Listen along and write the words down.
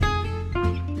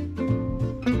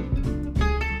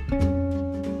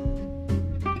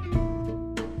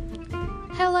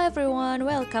everyone,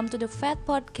 welcome to the Fat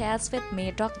Podcast with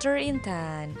me, Dr.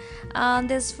 Intan. On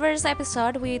this first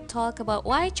episode, we talk about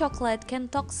why chocolate can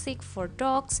toxic for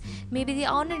dogs. Maybe the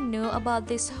owner knew about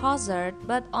this hazard,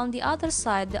 but on the other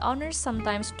side, the owners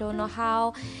sometimes don't know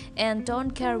how and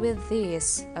don't care with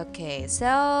this. Okay,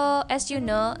 so as you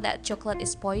know that chocolate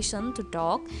is poison to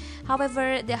dog.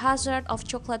 However, the hazard of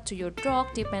chocolate to your dog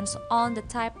depends on the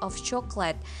type of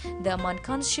chocolate, the amount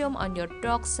consumed on your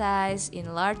dog size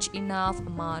in large enough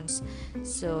amounts.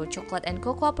 So chocolate and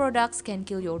cocoa products can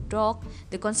kill your dog.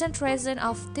 The concentration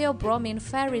of theobromine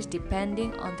varies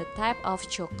depending on the type of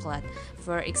chocolate.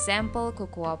 For example,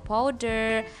 cocoa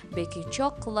powder, baking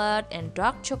chocolate, and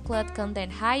dark chocolate contain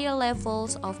higher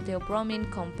levels of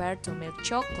theobromine compared to milk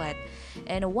chocolate.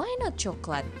 And why not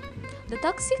chocolate? The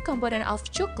toxic component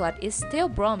of chocolate is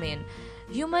theobromine.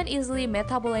 Humans easily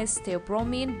metabolize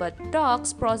theobromine, but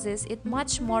dogs process it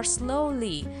much more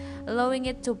slowly, allowing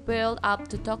it to build up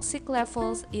to toxic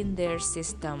levels in their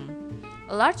system.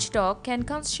 A large dog can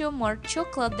consume more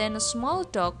chocolate than a small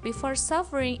dog before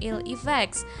suffering ill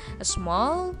effects. A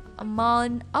small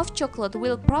amount of chocolate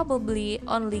will probably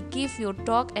only give your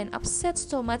dog an upset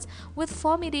stomach with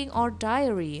vomiting or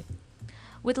diarrhea.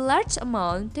 With large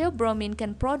amount, theobromine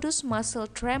can produce muscle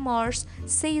tremors,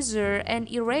 seizure, and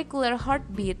irregular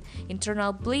heartbeat,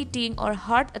 internal bleeding, or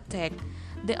heart attack.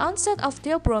 The onset of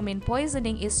theobromine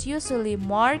poisoning is usually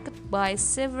marked by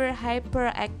severe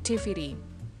hyperactivity.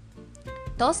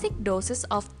 Toxic doses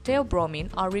of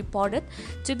theobromine are reported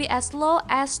to be as low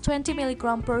as 20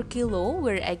 mg per kilo,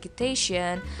 where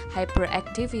agitation,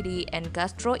 hyperactivity, and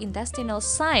gastrointestinal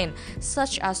signs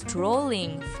such as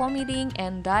drooling, vomiting,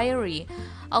 and diarrhea,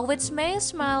 which may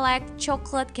smell like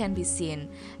chocolate, can be seen.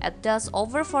 At doses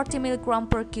over 40 mg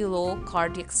per kilo,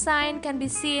 cardiac signs can be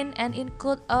seen and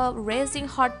include a rising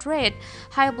heart rate,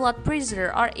 high blood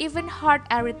pressure, or even heart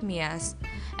arrhythmias.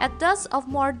 At doses of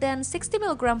more than 60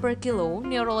 mg per kilo,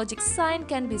 neurologic signs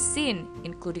can be seen,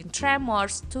 including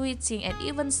tremors, twitching, and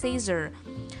even seizure.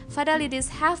 Fatalities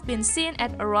have been seen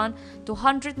at around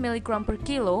 200 mg per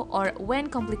kilo or when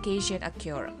complications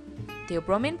occur.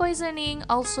 Theobromine poisoning,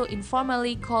 also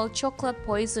informally called chocolate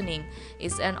poisoning,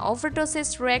 is an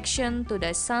overdose reaction to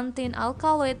the xanthine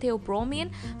alkaloid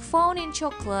theobromine found in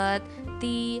chocolate,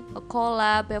 tea,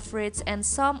 cola, beverage, and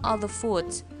some other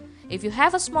foods. If you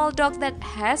have a small dog that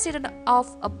has eaten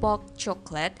off a bulk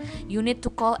chocolate, you need to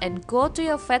call and go to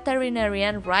your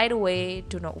veterinarian right away.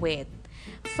 Do not wait.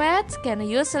 Vets can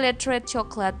usually treat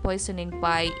chocolate poisoning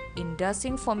by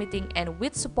inducing vomiting and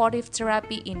with supportive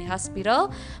therapy in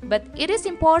hospital, but it is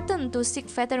important to seek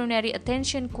veterinary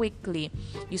attention quickly.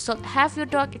 You should have your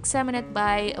dog examined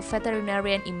by a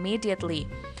veterinarian immediately.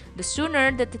 The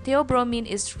sooner that the theobromine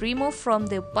is removed from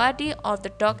the body of the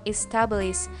dog is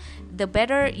stabilized, the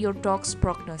better your dog's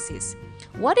prognosis.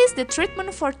 What is the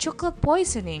treatment for chocolate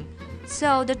poisoning?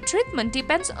 So the treatment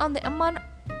depends on the amount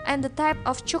and the type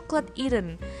of chocolate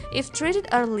eaten. If treated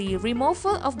early,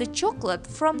 removal of the chocolate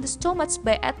from the stomach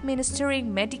by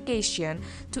administering medication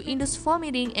to induce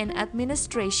vomiting and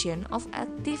administration of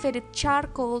activated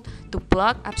charcoal to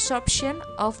block absorption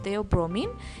of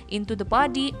theobromine into the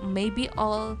body may be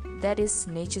all that is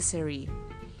necessary.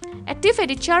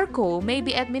 Activated charcoal may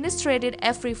be administered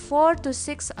every 4 to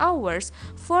 6 hours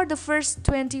for the first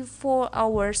 24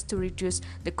 hours to reduce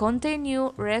the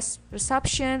continued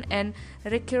resorption and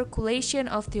recirculation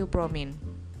of theobromine.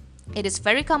 It is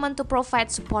very common to provide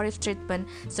supportive treatment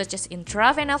such as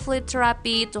intravenous fluid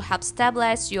therapy to help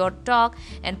stabilize your dog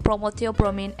and promote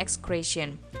theobromine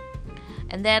excretion.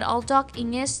 And then all dog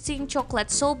ingesting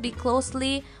chocolate should be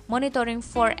closely monitoring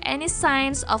for any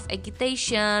signs of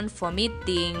agitation,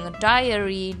 vomiting,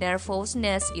 diarrhea,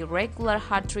 nervousness, irregular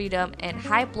heart rhythm, and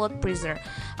high blood pressure.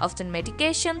 Often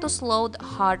medication to slow the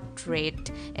heart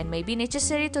rate and may be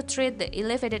necessary to treat the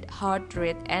elevated heart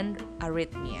rate and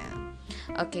arrhythmia.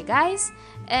 Okay guys,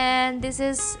 and this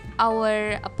is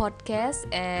our podcast,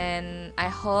 and I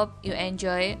hope you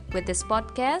enjoy with this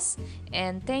podcast,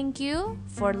 and thank you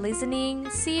for listening.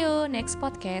 See you next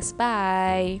podcast.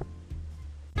 Bye.